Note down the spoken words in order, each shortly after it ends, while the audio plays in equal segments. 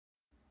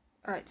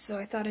Alright, so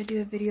I thought I'd do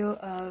a video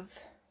of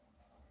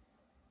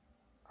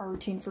our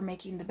routine for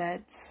making the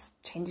beds,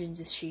 changing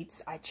the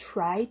sheets. I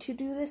try to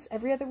do this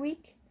every other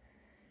week.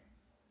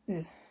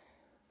 Ugh.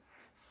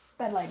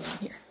 Bad lighting in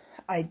here.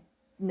 I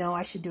know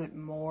I should do it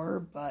more,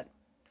 but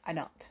I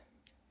don't.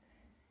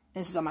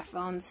 This is on my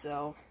phone,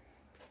 so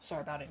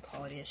sorry about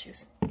quality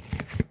issues.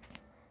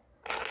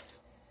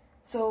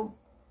 So,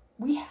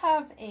 we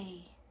have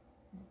a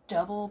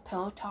double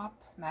pillow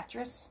top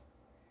mattress.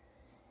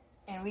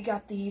 And we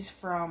got these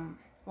from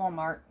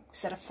Walmart,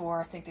 set of 4.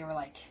 I think they were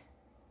like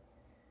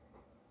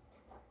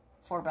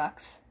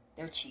 $4.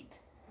 They're cheap.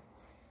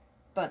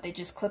 But they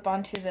just clip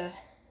onto the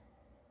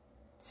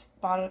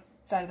bottom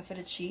side of the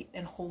fitted sheet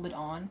and hold it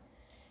on.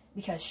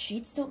 Because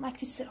sheets don't like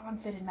to sit on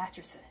fitted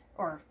mattresses.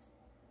 Or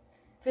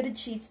fitted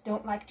sheets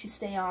don't like to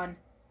stay on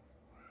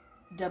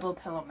double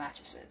pillow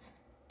mattresses.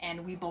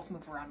 And we both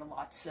move around a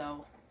lot,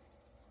 so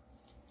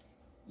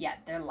yeah,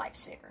 they're a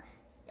lifesaver.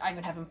 I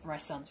even have them for my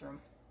son's room.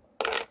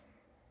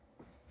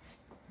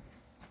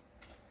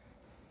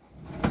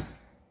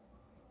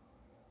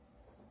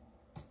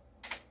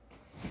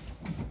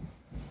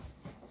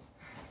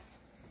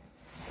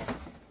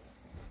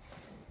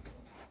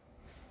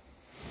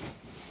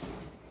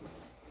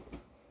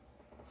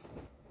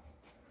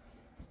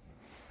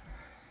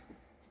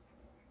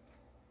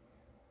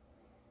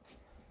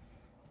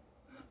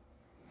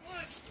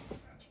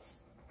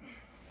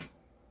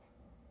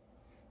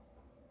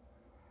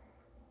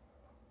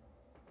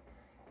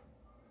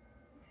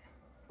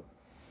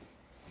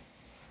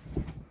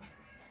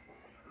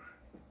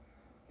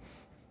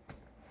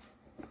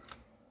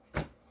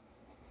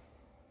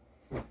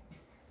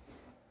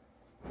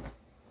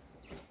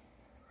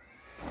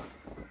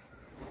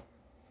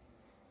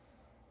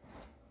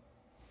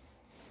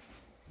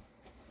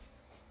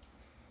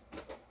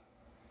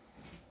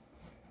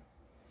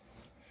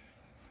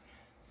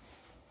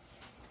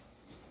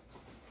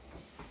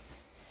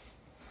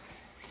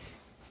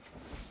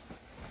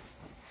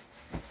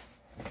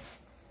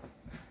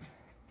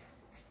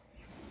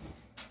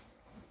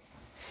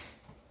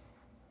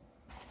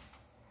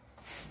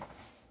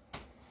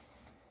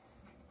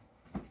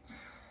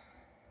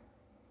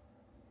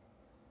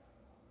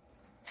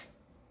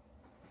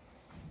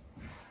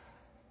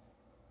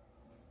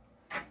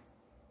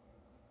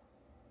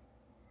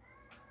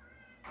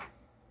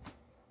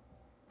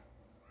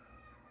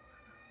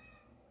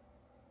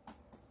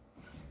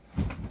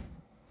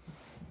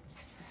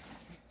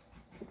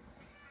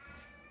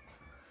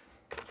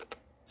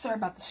 Sorry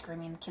about the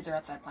screaming, the kids are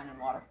outside playing in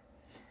water.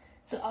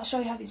 So I'll show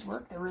you how these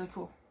work, they're really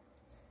cool.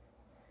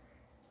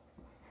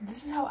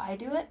 This is how I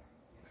do it,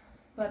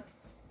 but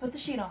put the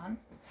sheet on,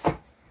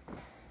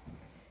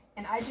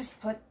 and I just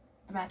put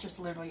the mattress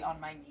literally on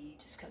my knee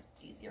just because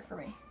it's easier for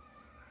me.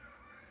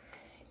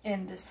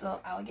 And this little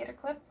alligator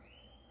clip,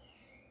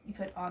 you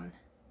put on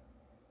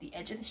the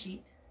edge of the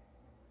sheet,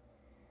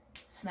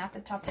 snap the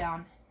top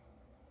down,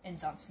 and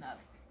it's on snug.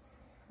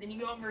 Then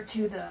you go over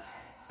to the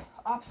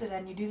opposite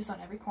end, you do this on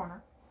every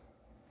corner.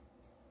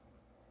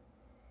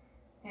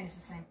 And it's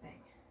the same thing.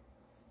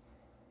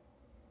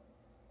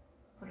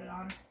 Put it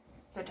on,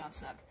 put it down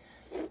snug.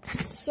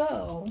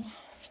 So,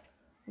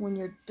 when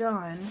you're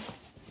done,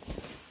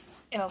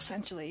 it'll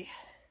essentially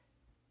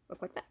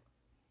look like that.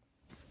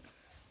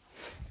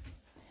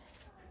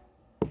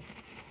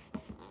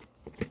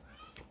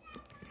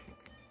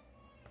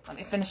 Let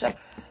me finish up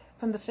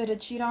putting the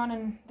fitted sheet on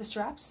and the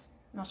straps,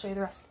 and I'll show you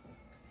the rest.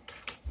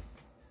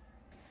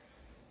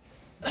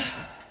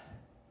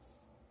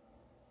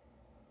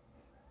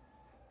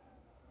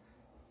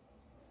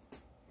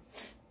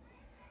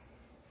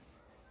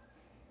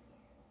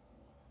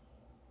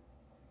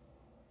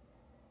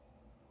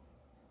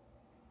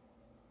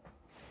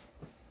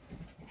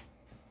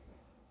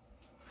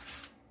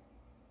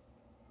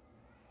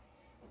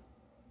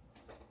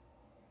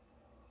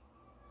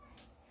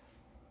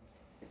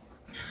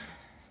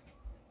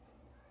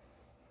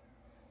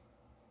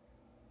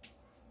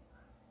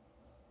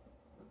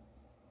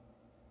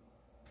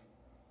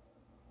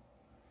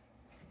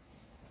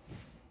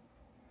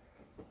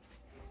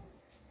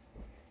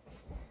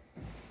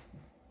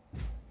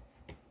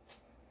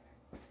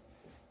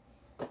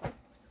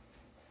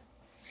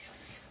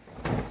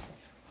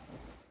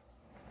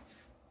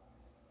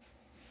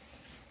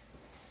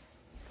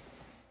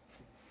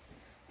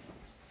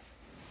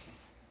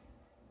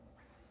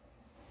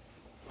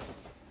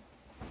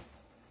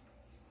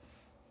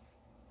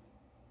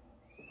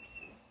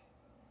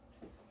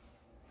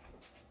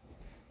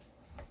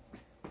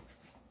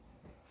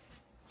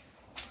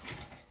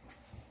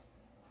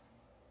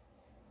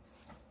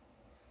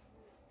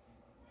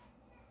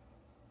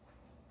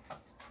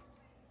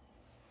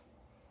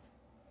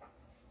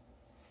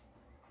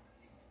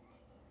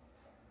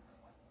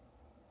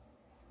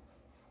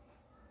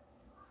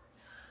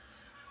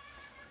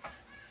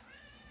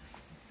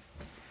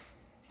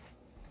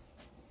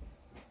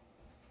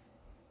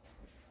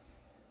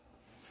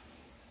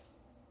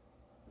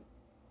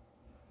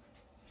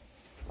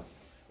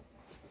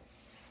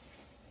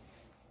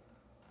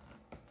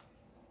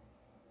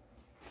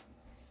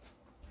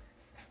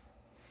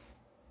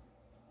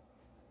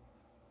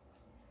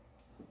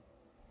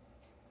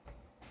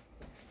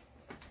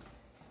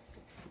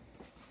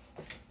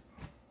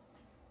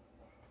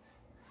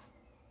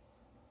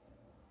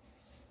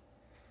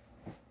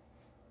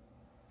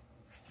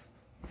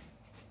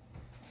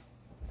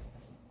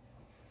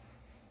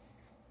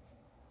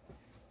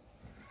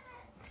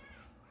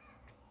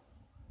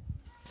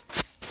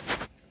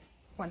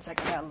 1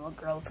 second, I got a little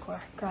girl that's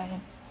crying.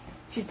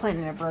 She's playing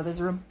in her brother's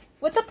room.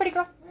 What's up, pretty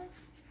girl?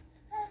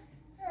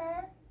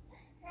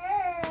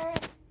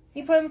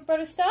 You playing with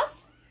brother's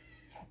stuff?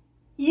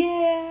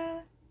 Yeah.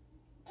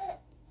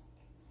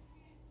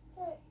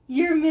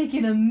 You're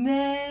making a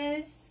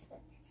mess.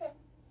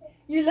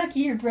 You're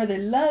lucky your brother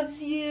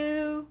loves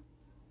you.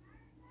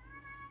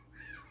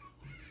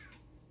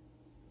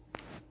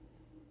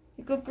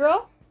 You good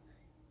girl?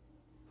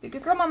 You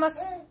good girl, mamas?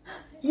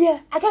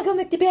 Yeah, I gotta go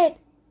make the bed.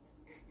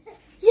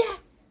 Yeah.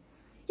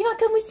 You wanna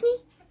come with me?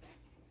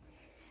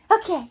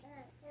 Okay.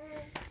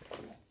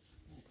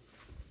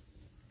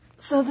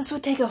 So this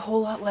would take a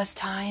whole lot less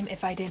time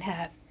if I didn't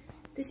have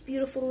this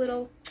beautiful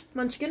little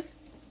munchkin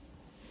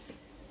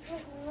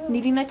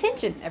needing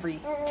attention every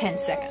 10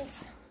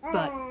 seconds.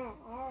 But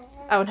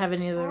I wouldn't have it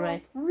any other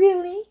way.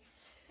 Really?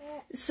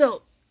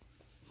 So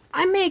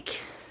I make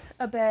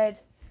a bed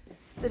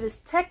that is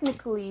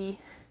technically,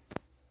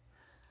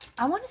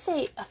 I want to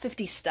say a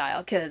 50s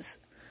style, because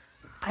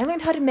I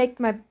learned how to make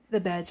the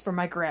beds from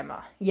my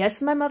grandma.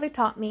 Yes, my mother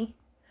taught me,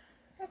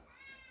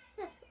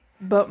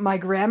 but my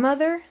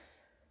grandmother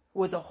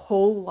was a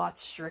whole lot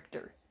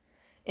stricter.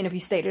 And if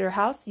you stayed at her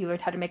house, you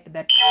learned how to make the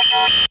bed.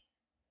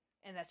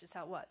 And that's just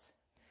how it was.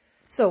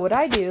 So what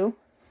I do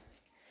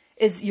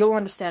is, you'll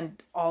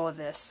understand all of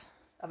this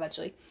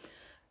eventually.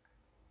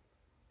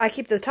 I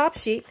keep the top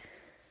sheet.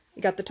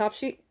 You got the top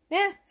sheet?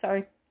 Yeah,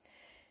 sorry.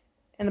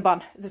 And the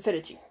bottom, the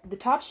fitted sheet. The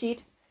top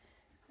sheet,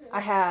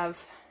 I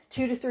have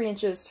 2 to 3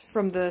 inches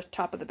from the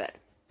top of the bed.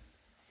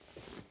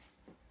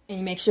 And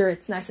you make sure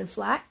it's nice and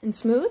flat and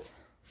smooth.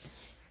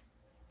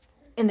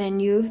 And then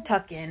you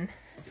tuck in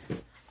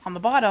on the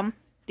bottom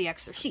the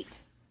extra sheet.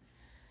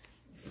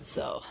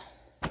 So,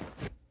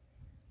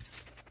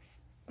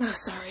 oh,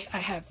 sorry, I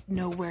have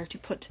nowhere to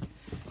put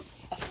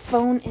a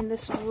phone in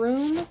this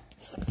room.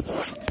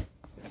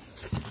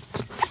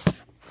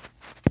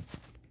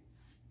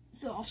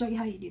 So I'll show you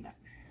how you do that.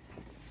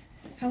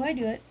 How I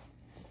do it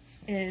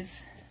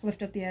is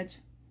lift up the edge,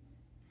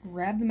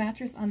 grab the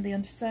mattress on the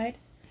underside,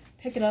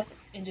 pick it up,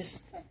 and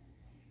just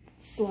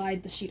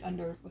slide the sheet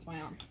under with my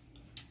arm.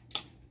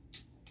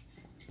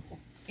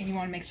 And you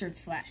want to make sure it's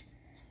flat.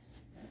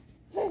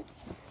 Do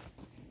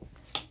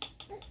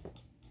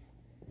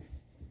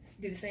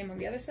the same on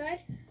the other side.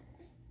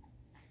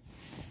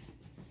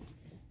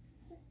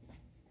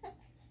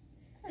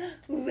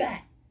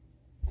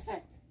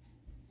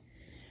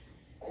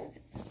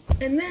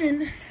 And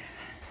then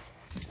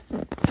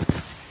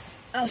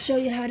I'll show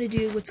you how to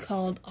do what's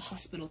called a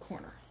hospital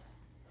corner.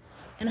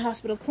 And a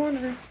hospital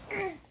corner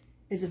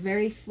is a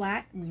very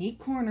flat, neat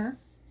corner.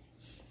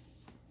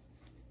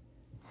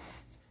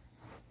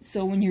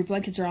 So when your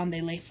blankets are on,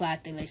 they lay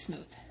flat, they lay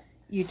smooth.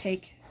 You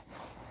take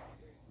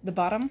the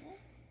bottom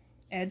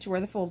edge where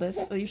the fold is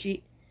of your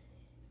sheet,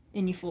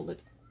 and you fold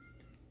it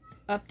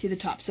up to the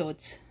top. So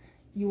it's,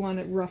 you want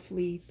it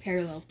roughly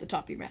parallel with the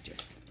top of your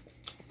mattress.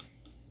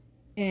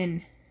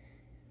 And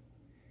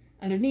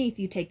underneath,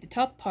 you take the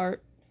top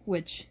part,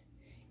 which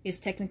is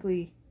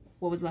technically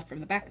what was left from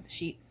the back of the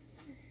sheet,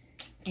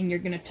 and you're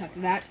going to tuck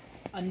that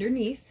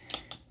underneath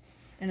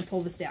and then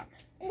pull this down.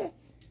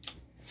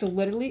 So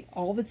literally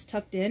all that's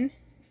tucked in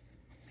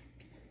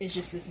is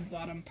just this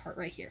bottom part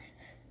right here.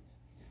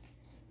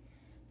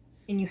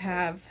 And you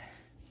have,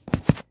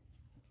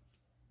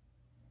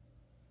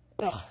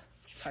 oh,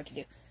 it's hard to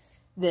do,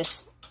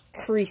 this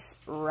crease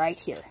right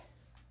here.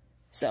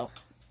 So,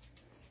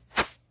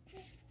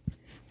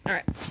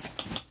 alright.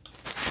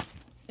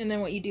 And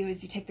then what you do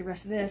is you take the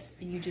rest of this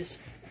and you just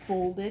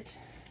fold it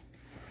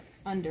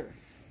under.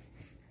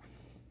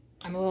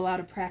 I'm a little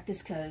out of practice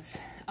because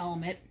I'll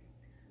admit,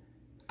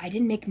 I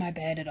didn't make my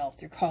bed at all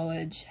through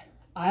college.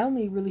 I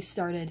only really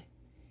started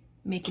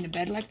making a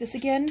bed like this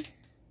again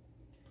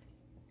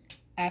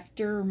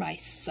after my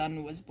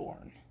son was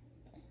born.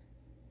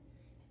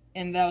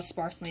 And that was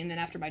sparsely. And then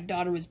after my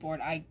daughter was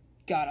born, I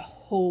got a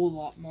whole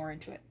lot more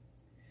into it.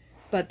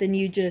 But then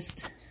you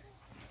just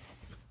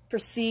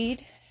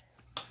proceed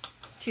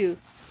to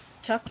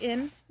tuck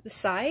in the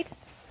side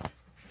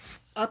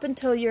up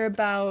until you're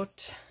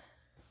about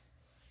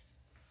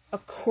a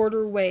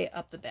quarter way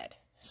up the bed.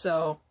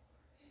 So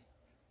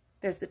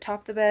there's the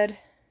top of the bed.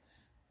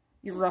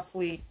 You're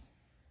roughly,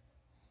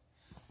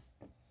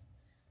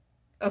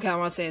 okay, I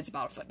want to say it's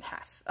about 1.5 feet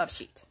of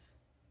sheet.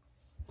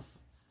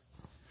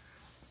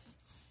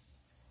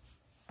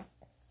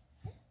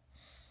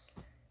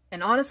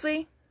 And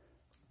honestly,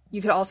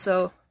 you could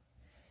also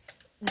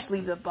just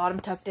leave the bottom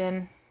tucked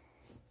in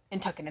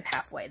and tuck it in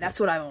halfway. That's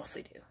what I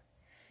mostly do,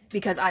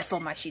 because I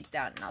fold my sheets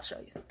down, and I'll show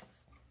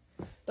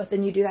you. But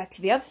then you do that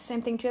to the other,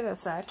 same thing to the other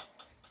side.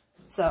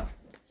 So,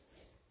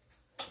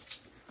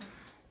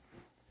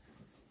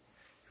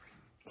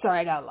 sorry,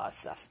 I got a lot of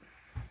stuff.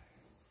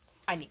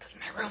 I need to clean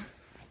my room.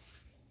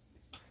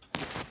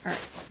 Alright,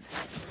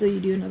 so you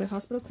do another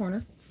hospital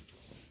corner.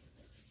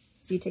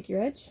 So you take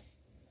your edge,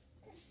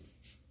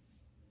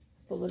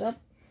 fold it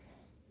up,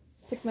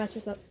 pick the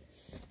mattress up,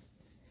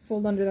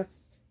 fold under the,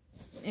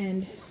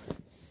 and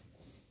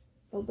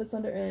fold this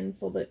under and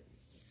fold it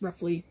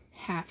roughly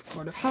half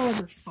quarter,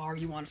 however far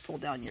you want to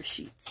fold down your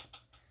sheets.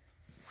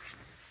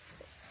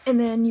 And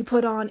then you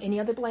put on any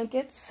other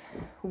blankets.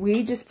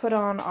 We just put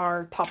on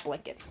our top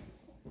blanket.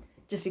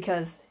 Just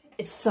because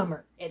it's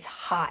summer. It's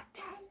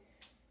hot.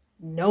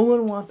 No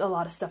one wants a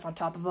lot of stuff on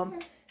top of them.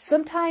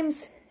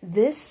 Sometimes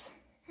this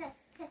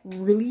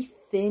really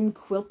thin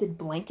quilted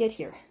blanket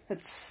here.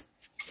 This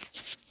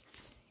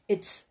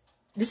is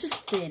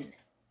thin.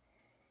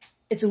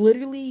 It's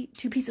literally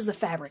 2 pieces of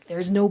fabric. There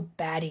is no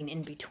batting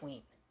in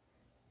between.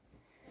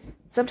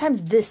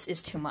 Sometimes this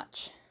is too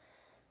much.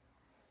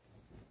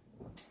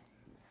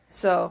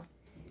 So,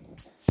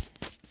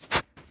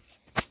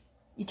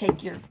 you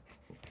take your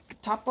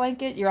top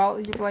blanket, all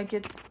your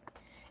blankets.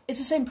 It's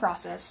the same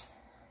process.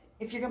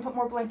 If you're going to put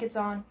more blankets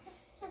on,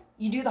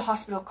 you do the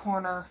hospital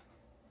corner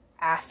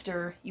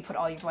after you put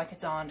all your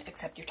blankets on,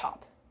 except your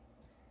top.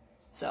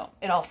 So,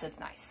 it all sits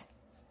nice.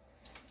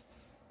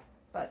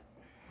 But,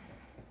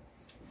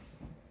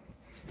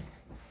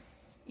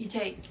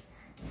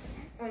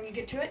 when you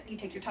get to it, you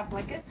take your top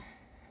blanket.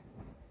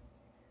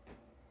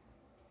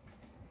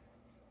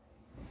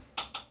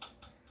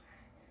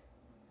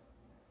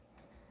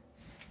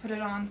 Put it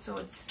on so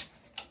it's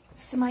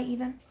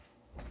semi-even.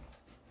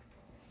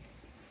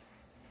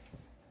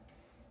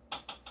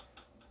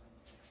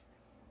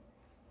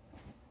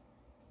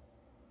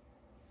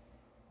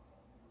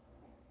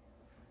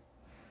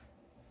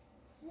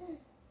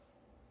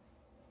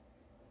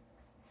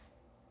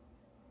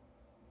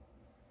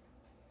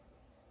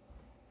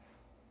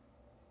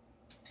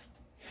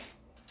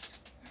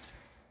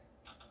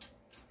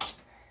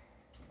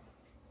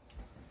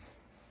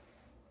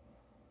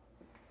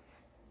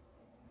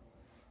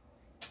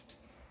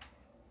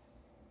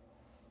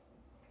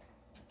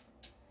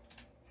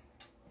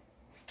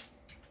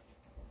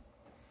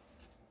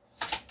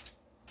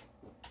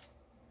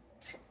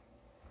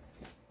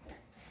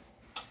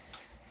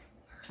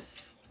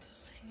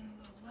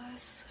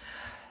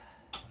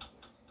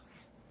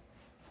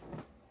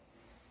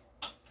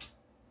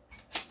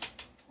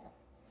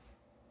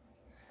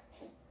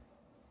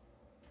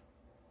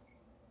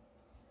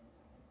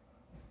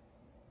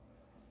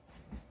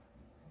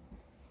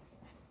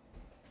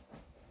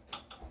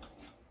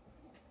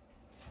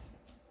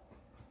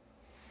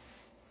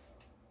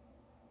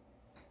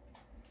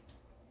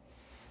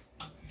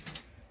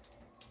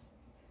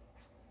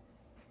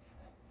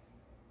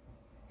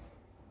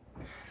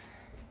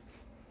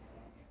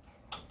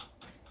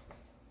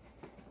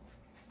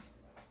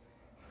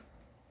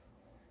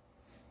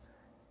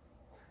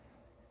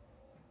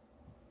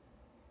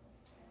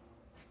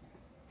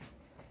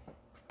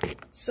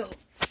 So,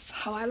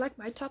 how I like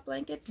my top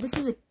blanket, this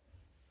is a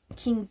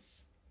king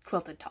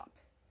quilted top.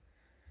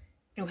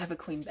 And we have a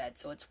queen bed,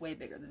 so it's way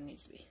bigger than it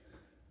needs to be.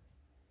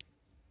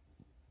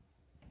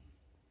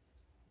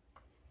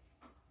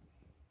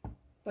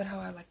 But how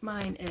I like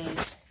mine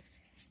is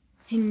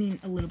hanging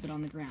a little bit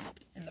on the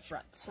ground in the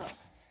front, so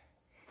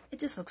it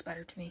just looks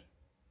better to me.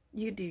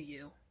 You do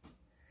you.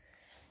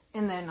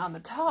 And then on the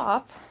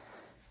top,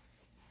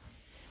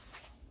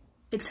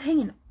 it's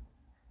hanging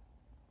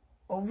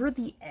over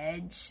the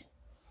edge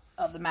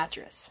of the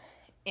mattress,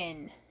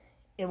 and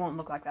it won't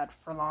look like that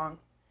for long.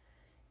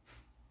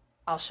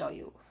 I'll show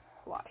you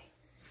why.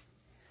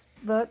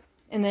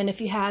 And then if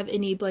you have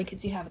any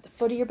blankets you have at the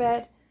foot of your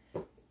bed,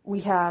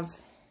 we have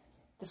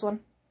this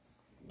one.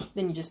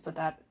 Then you just put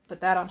that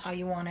on how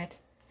you want it,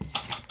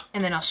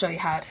 and then I'll show you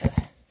how to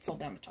fold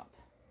down the top.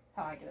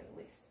 How I get it, at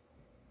least.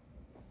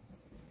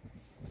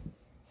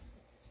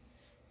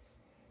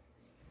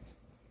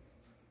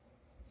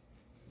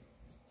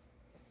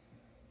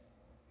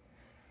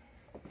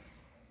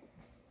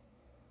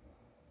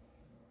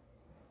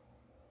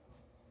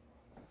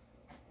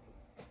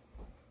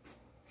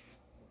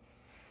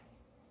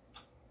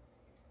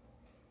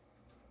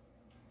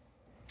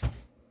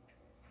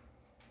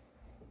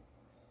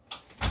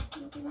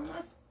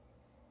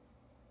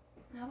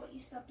 How about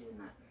you stop doing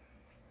that?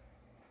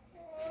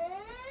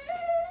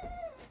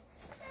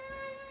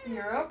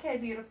 You're okay,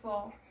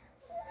 beautiful.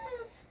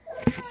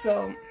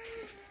 So,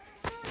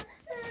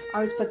 I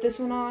always put this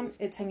one on.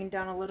 It's hanging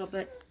down a little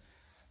bit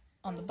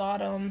on the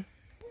bottom.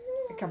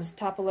 It covers the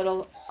top a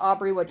little.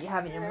 Aubrey, what do you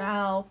have in your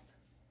mouth?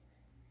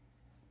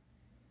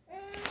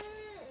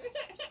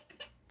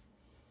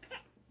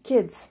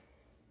 Kids.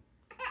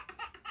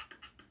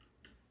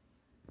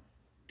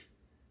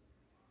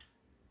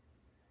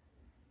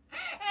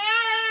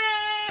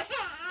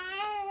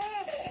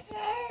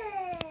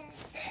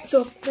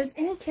 So if there's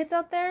any kids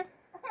out there,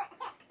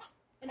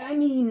 and I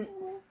mean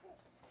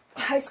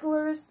high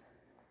schoolers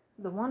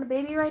that want a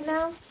baby right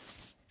now,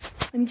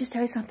 let me just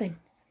tell you something.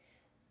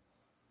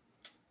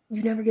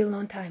 You never get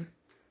alone time.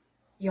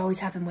 You always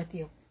have them with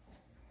you.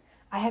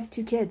 I have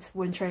 2 kids.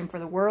 Wouldn't trade them for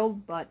the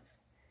world, but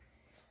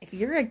if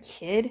you're a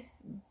kid,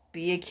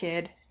 be a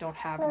kid. Don't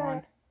have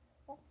one.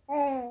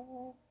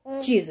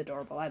 She is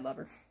adorable. I love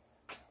her.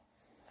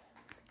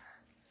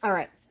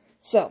 Alright,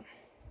 so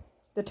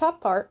the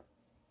top part,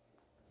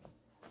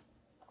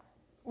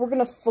 we're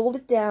going to fold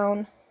it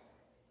down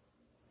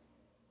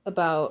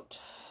about,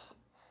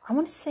 I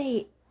want to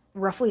say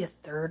roughly a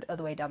third of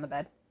the way down the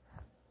bed.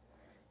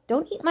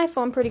 Don't eat my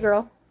phone, pretty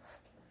girl.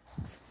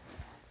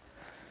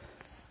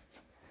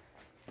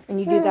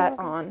 And you do that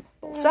on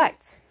both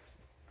sides.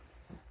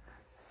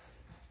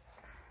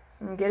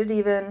 And get it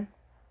even.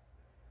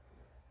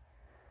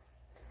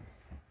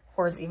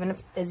 Or as even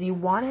as you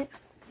want it.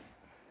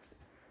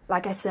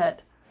 Like I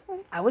said,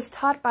 I was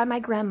taught by my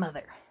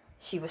grandmother.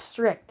 She was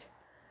strict.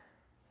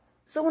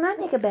 So when I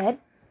make a bed,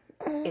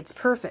 it's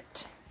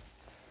perfect.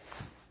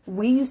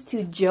 We used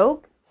to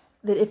joke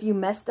that if you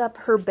messed up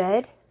her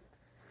bed,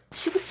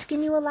 she would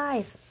skin you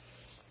alive.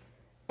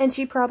 And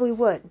she probably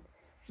would.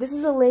 This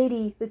is a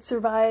lady that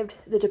survived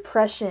the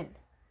Depression,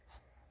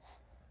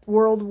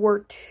 World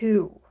War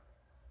II.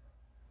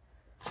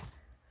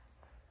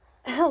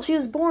 Hell, she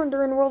was born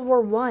during World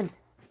War I.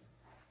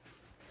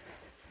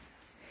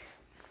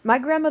 My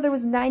grandmother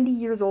was 90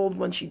 years old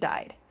when she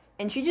died.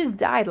 And she just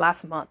died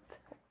last month.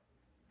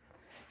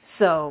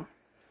 So,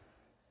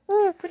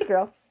 pretty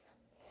girl.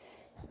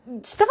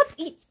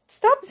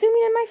 Stop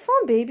zooming in my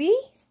phone, baby.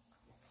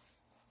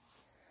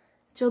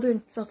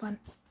 Children, so fun.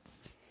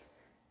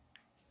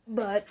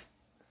 But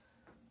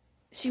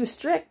she was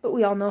strict, but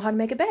we all know how to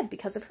make a bed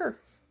because of her.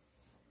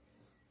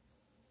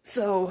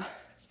 So,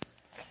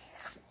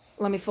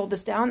 let me fold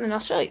this down and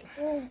I'll show you.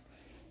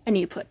 I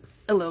need to put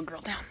a little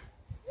girl down.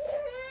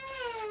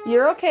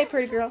 You're okay,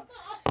 pretty girl.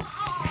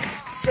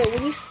 So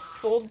when you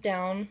fold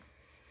down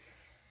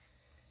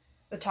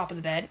the top of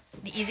the bed,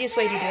 the easiest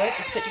way to do it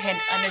is put your hand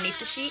underneath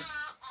the sheet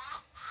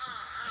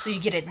so you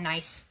get it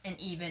nice and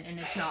even and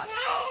it's not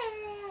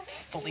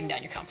folding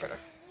down your comforter.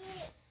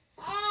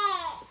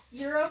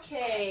 You're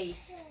okay.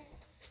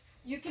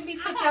 You can be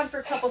put down for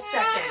a couple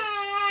seconds.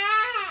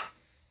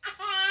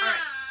 Alright,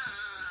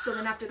 so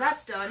then after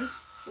that's done,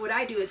 what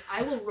I do is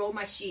I will roll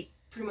my sheet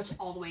pretty much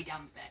all the way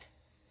down the bed.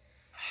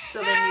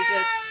 So then you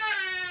just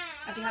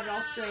have to have it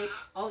all straight,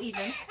 all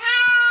even.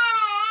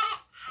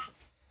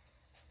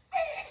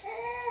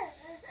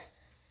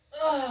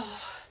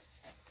 Oh.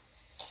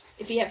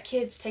 If you have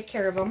kids, take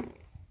care of them.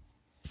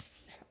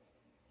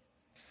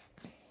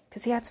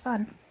 Because yeah, it's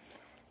fun.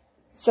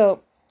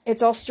 So,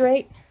 it's all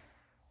straight.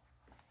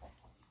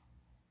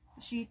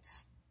 The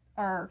sheets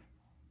are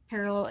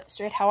parallel,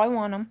 straight how I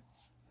want them.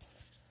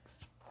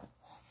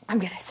 I'm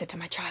gonna sit to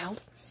my child.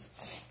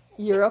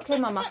 You're okay,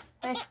 Mama.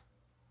 Hey.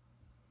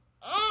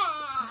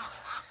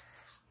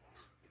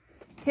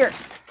 Here.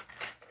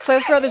 Play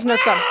with Brother's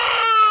Nerf gun.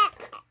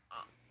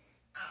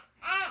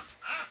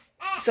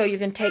 So you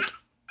can take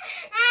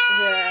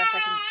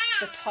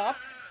the top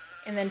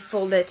and then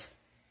fold it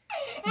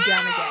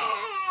down again.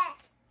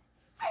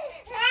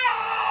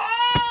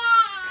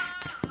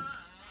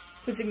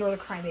 Please ignore the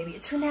crying baby.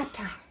 It's her nap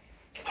time.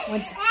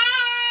 One sec.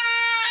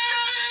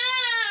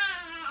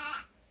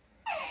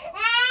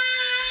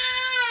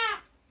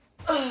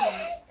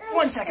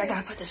 One sec, I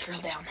gotta put this girl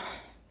down.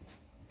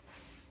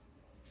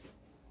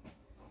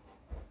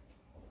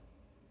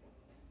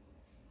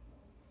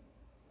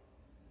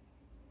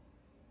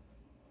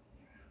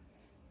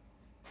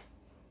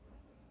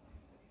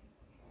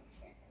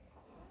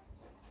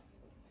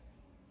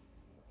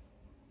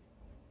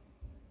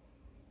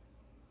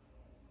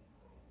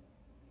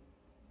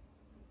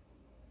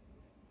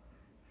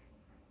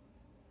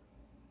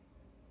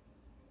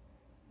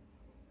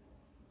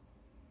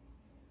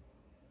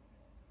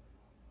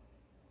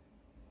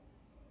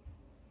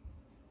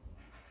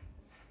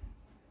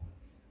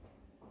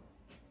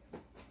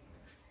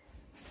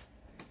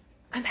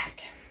 I'm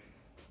back.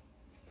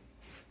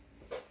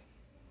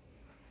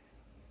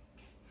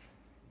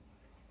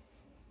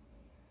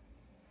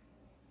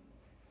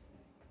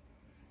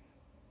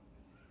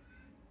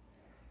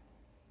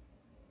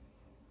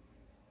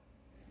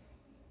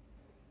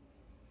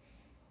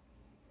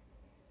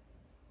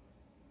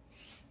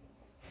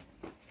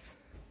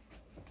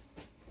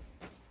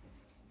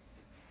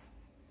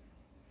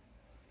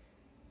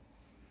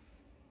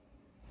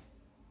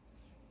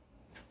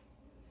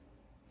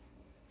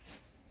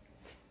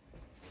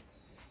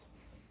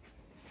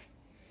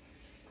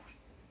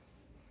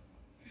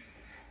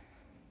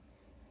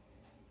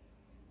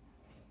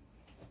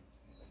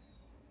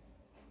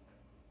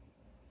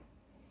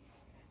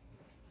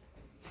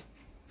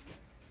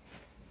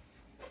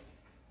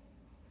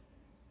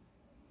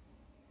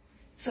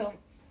 So,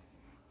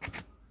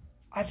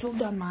 I filled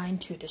down mine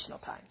 2 additional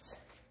times.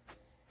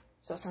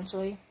 So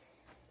essentially,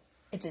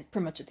 it's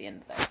pretty much at the end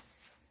of the bed.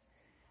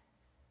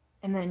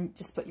 And then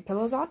just put your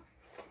pillows on,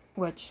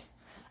 which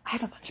I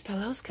have a bunch of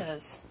pillows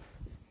because,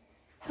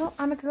 hell,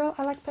 I'm a girl,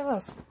 I like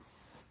pillows.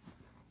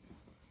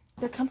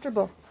 They're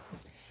comfortable.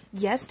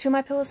 Yes, 2 of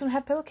my pillows don't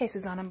have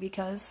pillowcases on them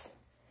because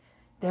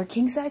they're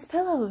king-size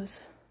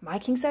pillows. My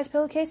king-size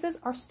pillowcases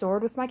are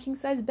stored with my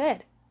king-size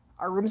bed.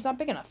 Our room's not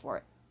big enough for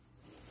it.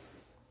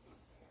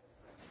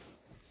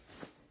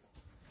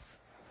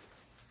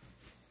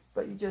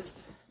 But you just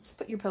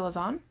put your pillows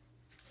on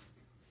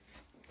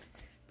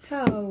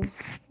how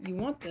you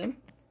want them.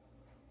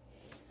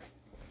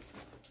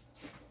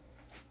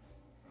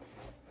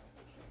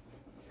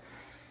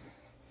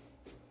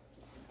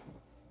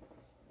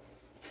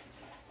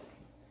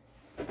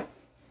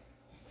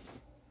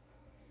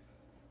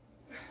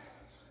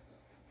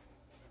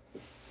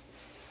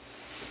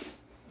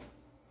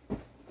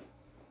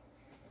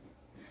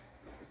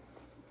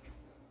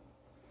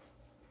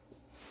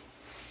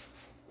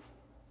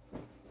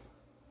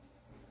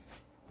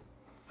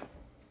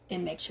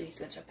 And make sure you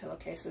switch up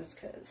pillowcases,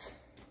 because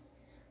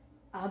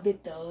I'll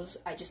get those.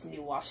 I just need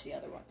to wash the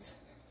other ones.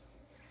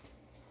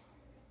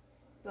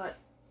 But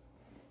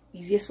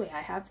easiest way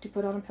I have to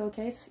put on a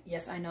pillowcase.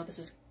 Yes, I know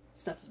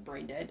stuff is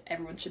brain dead.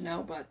 Everyone should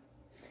know, but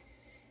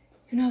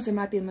who knows? There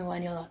might be a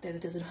millennial out there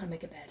that doesn't know how to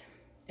make a bed.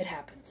 It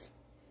happens.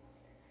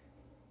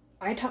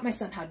 I taught my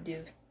son how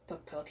to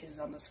put pillowcases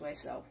on this way,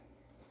 so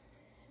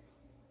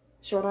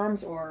short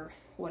arms or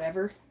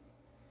whatever.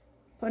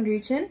 Put under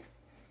your chin.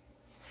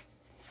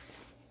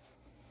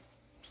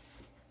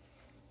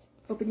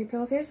 Open your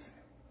pillowcase.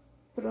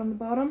 Put it on the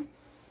bottom.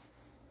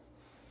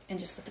 And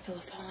just let the pillow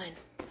fall in.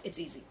 It's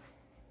easy.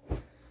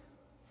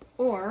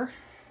 Or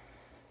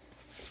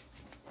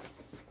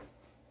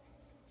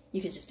you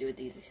could just do it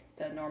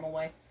the normal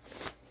way.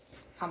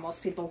 How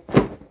most people.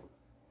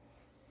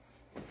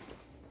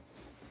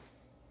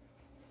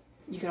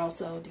 You could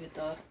also do it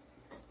the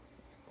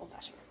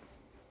old-fashioned way.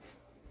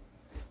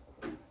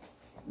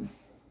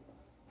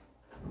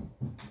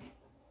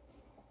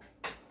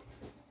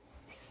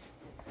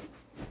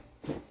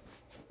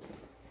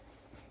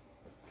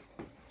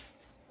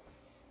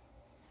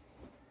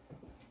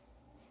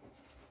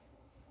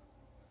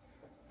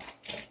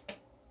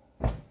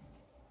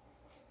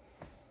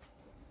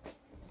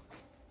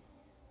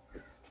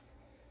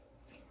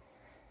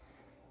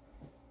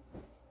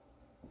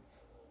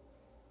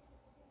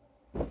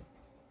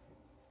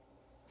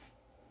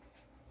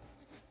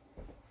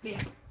 Yeah,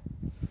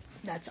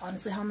 that's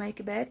honestly how I make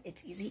a bed.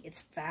 It's easy,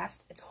 it's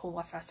fast, it's a whole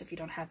lot faster if you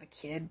don't have a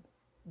kid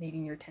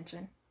needing your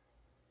attention.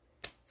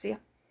 See ya.